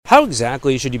How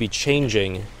exactly should you be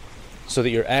changing so that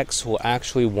your ex will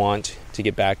actually want to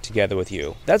get back together with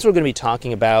you? That's what we're going to be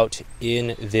talking about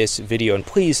in this video. And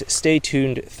please stay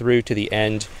tuned through to the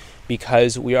end,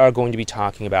 because we are going to be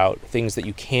talking about things that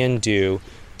you can do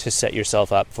to set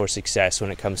yourself up for success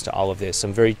when it comes to all of this.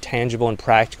 Some very tangible and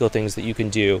practical things that you can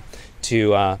do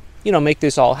to, make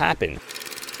this all happen.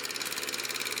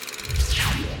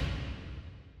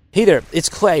 Hey there, it's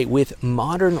Clay with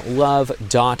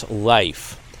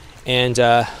modernlove.life. And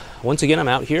once again, I'm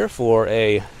out here for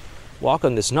a walk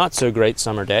on this not so great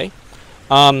summer day.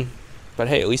 But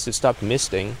hey, at least it stopped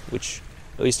misting, which,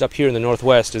 at least up here in the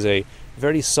Northwest, is a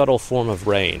very subtle form of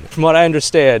rain. From what I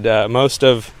understand, most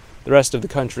of the rest of the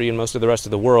country and most of the rest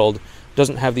of the world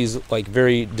doesn't have these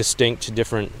very distinct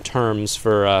different terms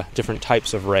for different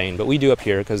types of rain. But we do up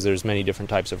here because there's many different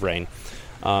types of rain.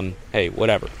 Hey,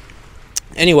 whatever.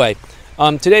 Anyway,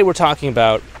 today we're talking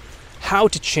about how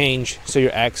to change so your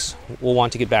ex will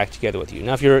want to get back together with you.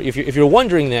 Now, if you're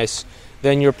wondering this,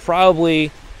 then you're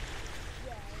probably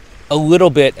a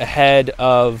little bit ahead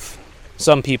of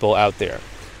some people out there,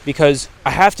 because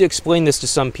I have to explain this to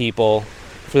some people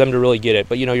for them to really get it.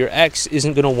 But your ex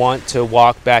isn't going to want to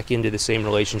walk back into the same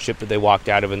relationship that they walked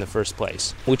out of in the first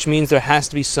place, which means there has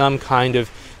to be some kind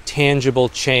of tangible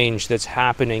change that's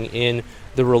happening in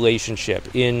the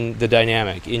relationship, in the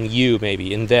dynamic, in you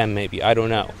maybe, in them maybe, I don't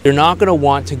know. They're not going to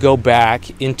want to go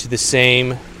back into the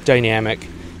same dynamic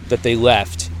that they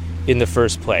left in the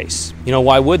first place.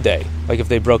 Why would they? If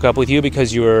they broke up with you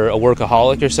because you were a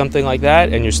workaholic or something like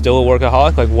that, and you're still a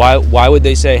workaholic, why would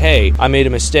they say, hey, I made a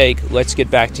mistake, let's get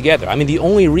back together? I mean, the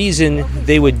only reason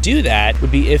they would do that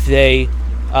would be if they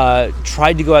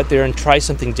tried to go out there and try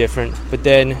something different, but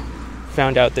then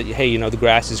found out that, hey, the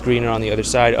grass is greener on the other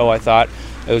side. Oh, I thought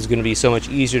it was going to be so much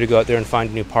easier to go out there and find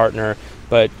a new partner,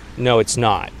 but no, it's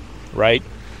not, right?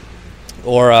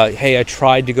 Or, hey, I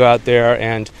tried to go out there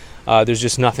and there's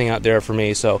just nothing out there for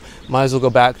me, so might as well go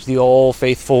back to the old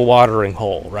faithful watering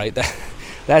hole, right?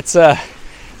 That's not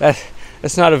a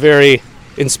very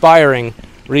inspiring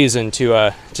reason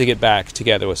to get back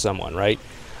together with someone, right?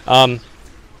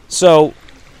 So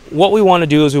what we want to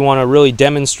do is we want to really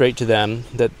demonstrate to them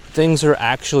that things are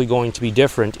actually going to be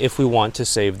different if we want to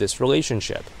save this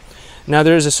relationship. Now,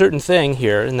 there's a certain thing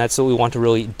here, and that's that we want to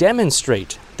really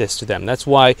demonstrate this to them. That's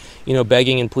why,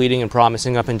 begging and pleading and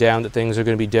promising up and down that things are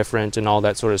going to be different and all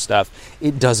that sort of stuff,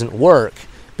 it doesn't work,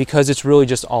 because it's really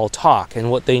just all talk.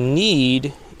 And what they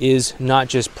need is not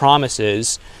just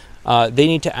promises. They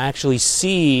need to actually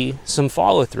see some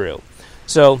follow-through.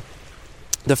 So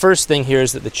the first thing here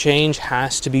is that the change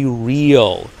has to be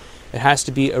real. It has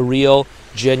to be a real,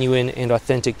 genuine, and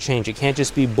authentic change. It can't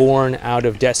just be born out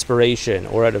of desperation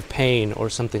or out of pain or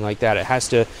something like that. It has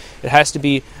to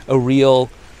be a real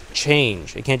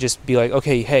change. It can't just be like,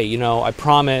 okay, hey, I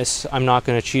promise I'm not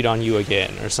going to cheat on you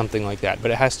again or something like that.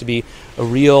 But it has to be a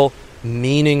real,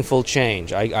 meaningful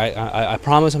change. I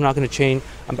promise I'm not going to change.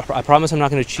 I promise I'm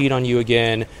not going to cheat on you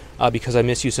again because I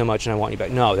miss you so much and I want you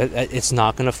back. No, it's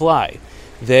not going to fly.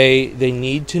 They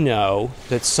need to know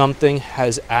that something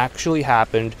has actually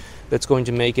happened that's going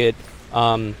to make it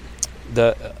the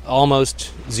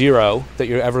almost zero that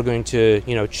you're ever going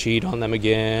to cheat on them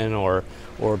again or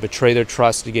betray their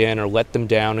trust again or let them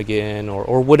down again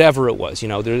or whatever it was.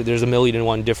 There's a million and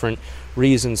one different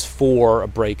reasons for a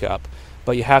breakup,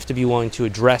 but you have to be willing to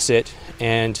address it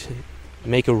and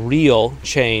make a real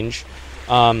change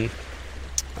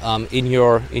in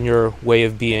your way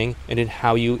of being and in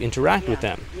how you interact with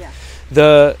them. Yeah.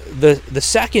 The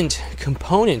second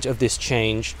component of this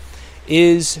change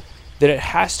is that it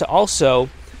has to also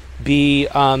be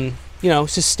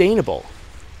sustainable.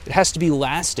 It has to be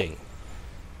lasting.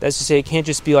 That's to say, it can't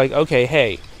just be like, okay,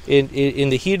 hey, in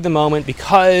the heat of the moment,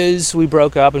 because we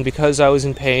broke up and because I was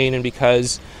in pain and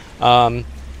because I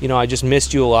just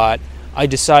missed you a lot, I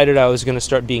decided I was going to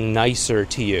start being nicer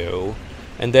to you.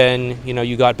 And then,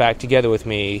 you got back together with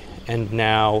me, and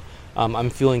now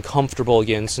I'm feeling comfortable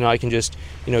again, so now I can just,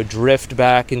 drift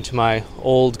back into my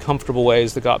old comfortable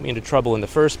ways that got me into trouble in the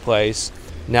first place.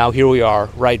 Now here we are,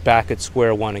 right back at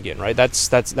square one again, right?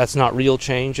 That's not real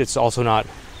change. It's also not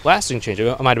lasting change.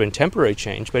 It might have been temporary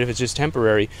change, but if it's just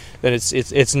temporary, then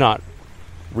it's not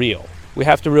real. We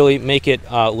have to really make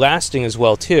it lasting as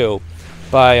well, too,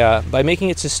 by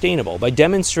making it sustainable, by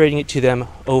demonstrating it to them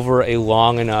over a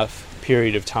long enough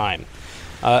period of time.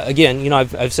 Again,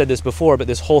 I've said this before, but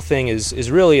this whole thing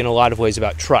is really in a lot of ways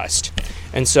about trust.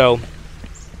 And so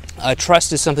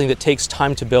trust is something that takes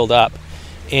time to build up,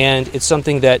 and it's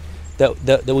something that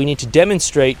we need to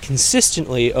demonstrate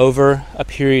consistently over a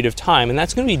period of time, and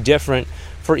that's going to be different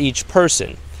for each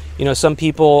person. some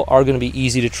people are going to be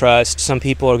easy to trust. Some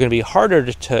people are going to be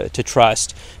harder to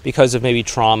trust because of maybe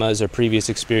traumas or previous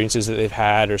experiences that they've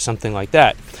had or something like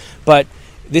that. But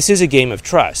this is a game of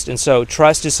trust. And so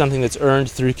trust is something that's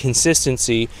earned through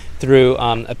consistency, through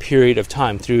a period of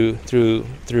time, through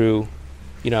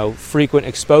frequent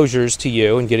exposures to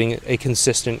you and getting a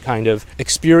consistent kind of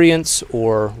experience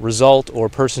or result or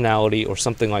personality or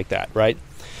something like that, right?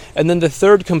 And then the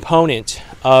third component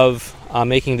of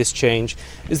making this change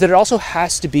is that it also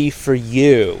has to be for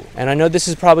you. And I know this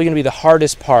is probably going to be the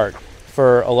hardest part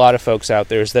for a lot of folks out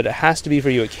there, is that it has to be for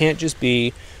you. It can't just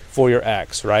be for your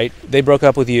ex, right? They broke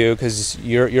up with you because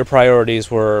your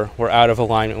priorities were out of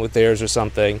alignment with theirs or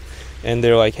something. And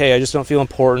they're like, hey, I just don't feel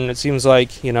important. It seems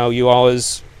like, you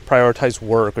always prioritize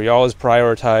work, or you always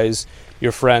prioritize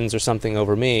your friends or something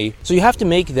over me. So you have to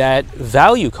make that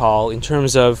value call in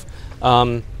terms of,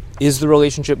 is the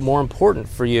relationship more important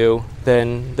for you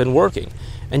than working?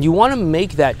 And you want to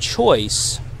make that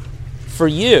choice for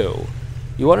you.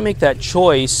 You want to make that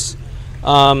choice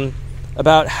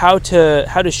about how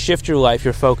to shift your life,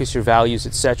 your focus, your values,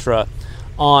 etc.,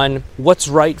 on what's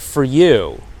right for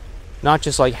you. Not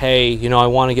just like, hey, I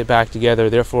want to get back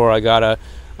together, therefore I gotta,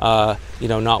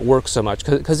 not work so much.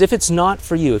 Because if it's not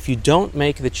for you, if you don't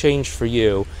make the change for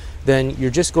you, then you're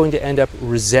just going to end up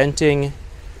resenting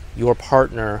your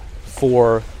partner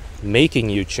for making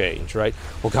you change, right?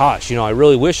 Well, gosh, I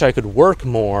really wish I could work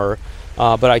more,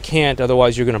 but I can't,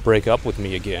 otherwise you're going to break up with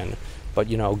me again. But,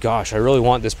 gosh, I really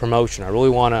want this promotion. I really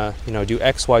want to, do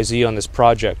X, Y, Z on this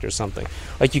project or something.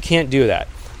 Like, you can't do that.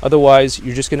 Otherwise,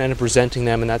 you're just going to end up resenting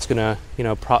them, and that's going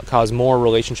to, cause more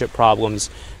relationship problems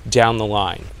down the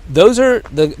line. Those are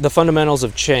the fundamentals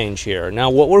of change here. Now,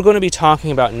 what we're going to be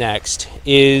talking about next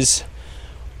is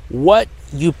what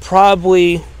you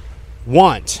probably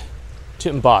want to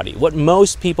embody, what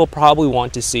most people probably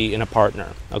want to see in a partner,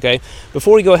 okay?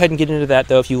 Before we go ahead and get into that,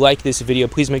 though, if you like this video,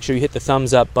 please make sure you hit the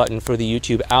thumbs up button for the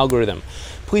YouTube algorithm.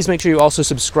 Please make sure you also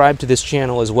subscribe to this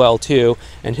channel as well, too,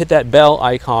 and hit that bell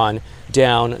icon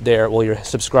down there while you're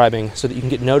subscribing so that you can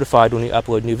get notified when we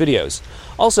upload new videos.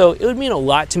 Also, it would mean a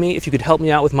lot to me if you could help me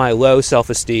out with my low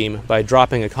self-esteem by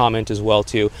dropping a comment as well,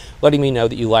 too, letting me know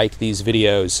that you like these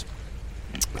videos,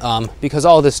 because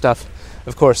all this stuff,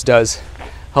 of course, does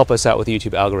help us out with the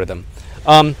YouTube algorithm.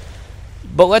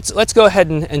 But let's go ahead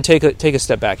and take a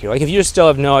step back here. Like, if you still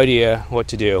have no idea what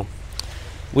to do,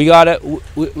 we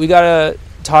gotta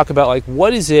talk about, like,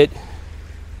 what is it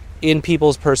in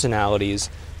people's personalities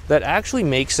that actually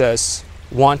makes us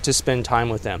want to spend time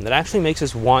with them, that actually makes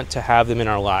us want to have them in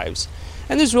our lives.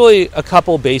 And there's really a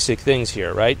couple basic things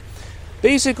here, right?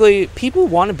 Basically, people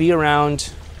want to be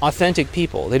around authentic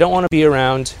people. They don't want to be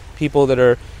around people that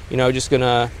are, just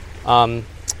gonna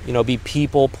be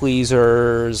people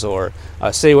pleasers or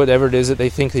say whatever it is that they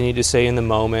think they need to say in the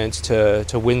moment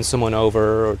to win someone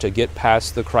over or to get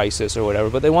past the crisis or whatever.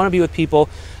 But they want to be with people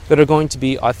that are going to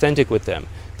be authentic with them,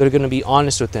 that are going to be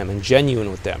honest with them and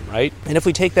genuine with them, right? And if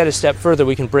we take that a step further,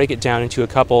 we can break it down into a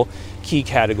couple key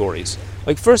categories.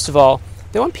 Like, first of all,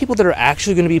 they want people that are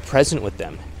actually going to be present with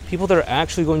them, people that are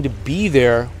actually going to be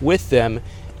there with them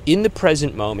in the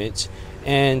present moment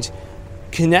and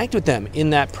connect with them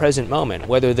in that present moment,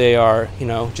 whether they are,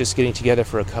 just getting together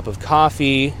for a cup of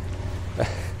coffee,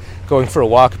 going for a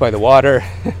walk by the water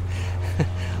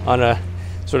on a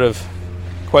sort of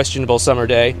questionable summer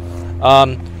day,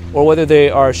 or whether they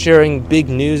are sharing big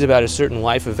news about a certain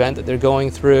life event that they're going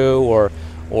through,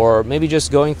 or maybe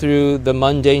just going through the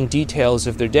mundane details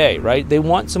of their day, right? They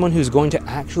want someone who's going to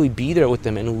actually be there with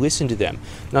them and listen to them,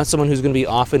 not someone who's going to be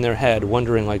off in their head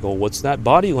wondering, like, oh, what's that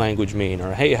body language mean?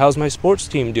 Or, hey, how's my sports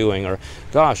team doing? Or,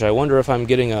 gosh, I wonder if I'm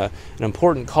getting an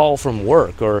important call from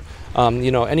work, or,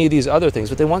 any of these other things.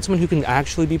 But they want someone who can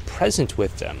actually be present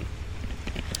with them.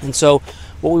 And so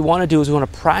what we want to do is we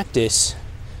want to practice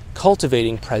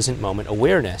cultivating present moment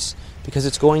awareness, because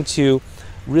it's going to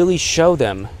really show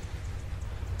them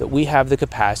that we have the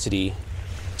capacity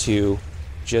to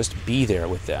just be there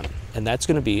with them. And that's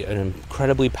going to be an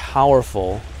incredibly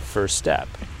powerful first step.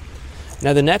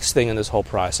 Now, the next thing in this whole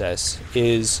process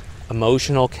is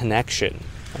emotional connection,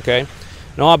 okay?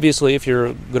 Now, obviously, if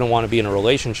you're going to want to be in a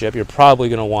relationship, you're probably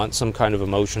going to want some kind of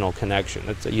emotional connection.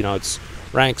 It's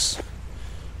ranks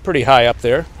pretty high up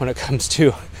there when it comes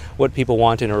to what people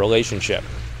want in a relationship.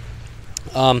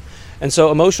 And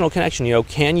so emotional connection,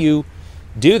 can you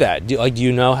do that? Do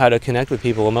you know how to connect with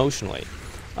people emotionally?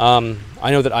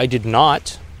 I know that I did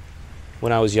not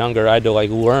when I was younger. I had to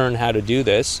learn how to do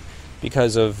this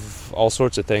because of all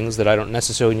sorts of things that I don't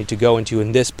necessarily need to go into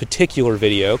in this particular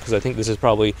video, because I think this is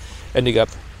probably ending up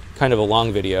kind of a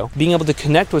long video. Being able to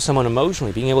connect with someone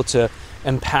emotionally, being able to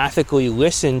empathically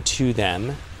listen to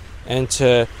them and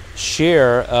to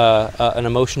share an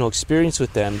emotional experience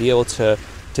with them, be able to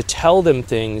tell them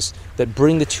things that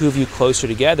bring the two of you closer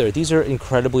together. These are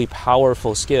incredibly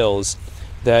powerful skills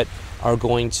that are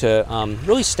going to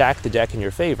really stack the deck in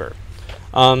your favor.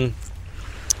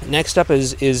 Next up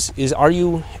is are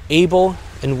you able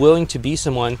and willing to be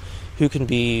someone who can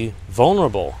be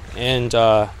vulnerable and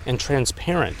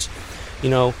transparent?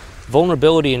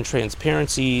 Vulnerability and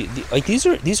transparency, like these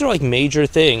are like major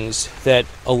things that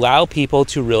allow people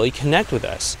to really connect with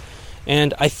us.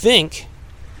 And I think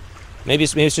maybe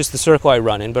it's just the circle I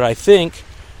run in, but I think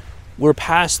we're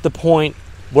past the point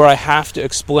where I have to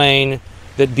explain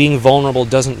that being vulnerable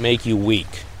doesn't make you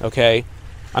weak. Okay,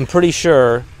 I'm pretty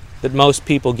sure that most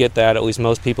people get that, at least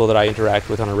most people that I interact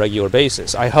with on a regular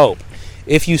basis. I hope.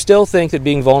 If you still think that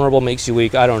being vulnerable makes you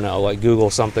weak, I don't know, like Google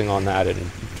something on that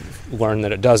and learn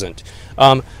that it doesn't.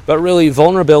 But really,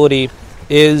 vulnerability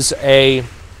is a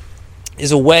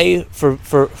way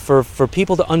for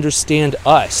people to understand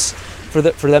us, for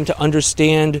them to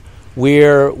understand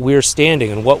where we're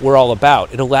standing and what we're all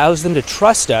about. It allows them to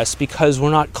trust us because we're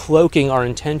not cloaking our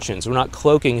intentions. We're not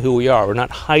cloaking who we are. We're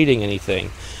not hiding anything.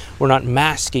 We're not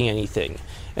masking anything.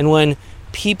 And when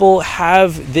people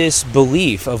have this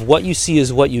belief of what you see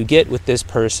is what you get with this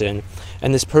person,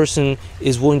 and this person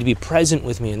is willing to be present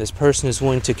with me, and this person is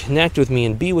willing to connect with me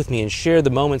and be with me and share the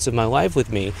moments of my life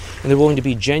with me, and they're willing to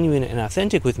be genuine and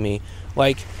authentic with me,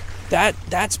 like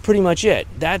that's pretty much it.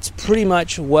 That's pretty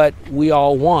much what we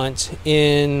all want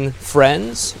in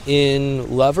friends,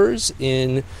 in lovers,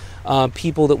 in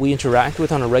people that we interact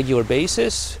with on a regular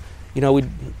basis. We'd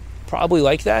probably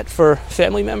like that for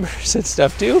family members and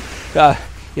stuff too.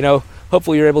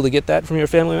 Hopefully you're able to get that from your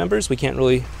family members. We can't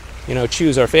really,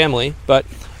 choose our family, but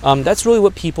that's really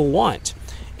what people want.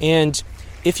 And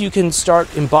if you can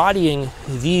start embodying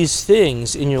these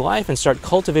things in your life and start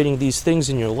cultivating these things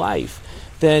in your life,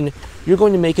 then you're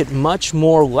going to make it much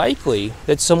more likely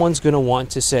that someone's going to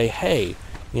want to say, hey,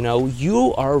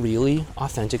 you are a really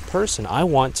authentic person. I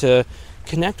want to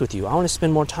connect with you. I want to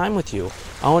spend more time with you.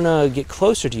 I want to get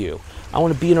closer to you. I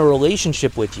want to be in a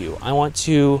relationship with you. I want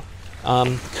to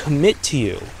commit to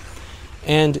you.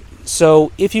 And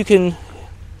so if you can,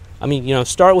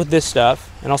 start with this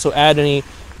stuff and also add any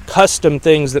custom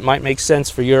things that might make sense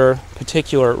for your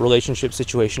particular relationship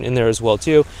situation in there as well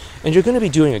too, and you're going to be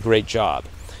doing a great job.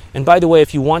 And by the way,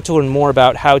 if you want to learn more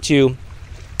about how to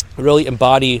really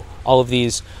embody all of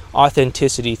these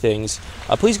authenticity things,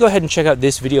 please go ahead and check out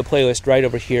this video playlist right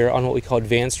over here on what we call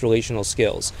advanced relational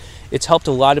skills. It's helped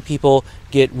a lot of people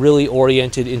get really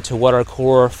oriented into what our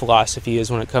core philosophy is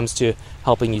when it comes to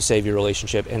helping you save your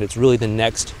relationship, and it's really the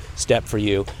next step for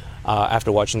you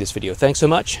after watching this video. Thanks so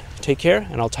much, take care,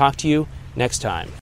 and I'll talk to you next time.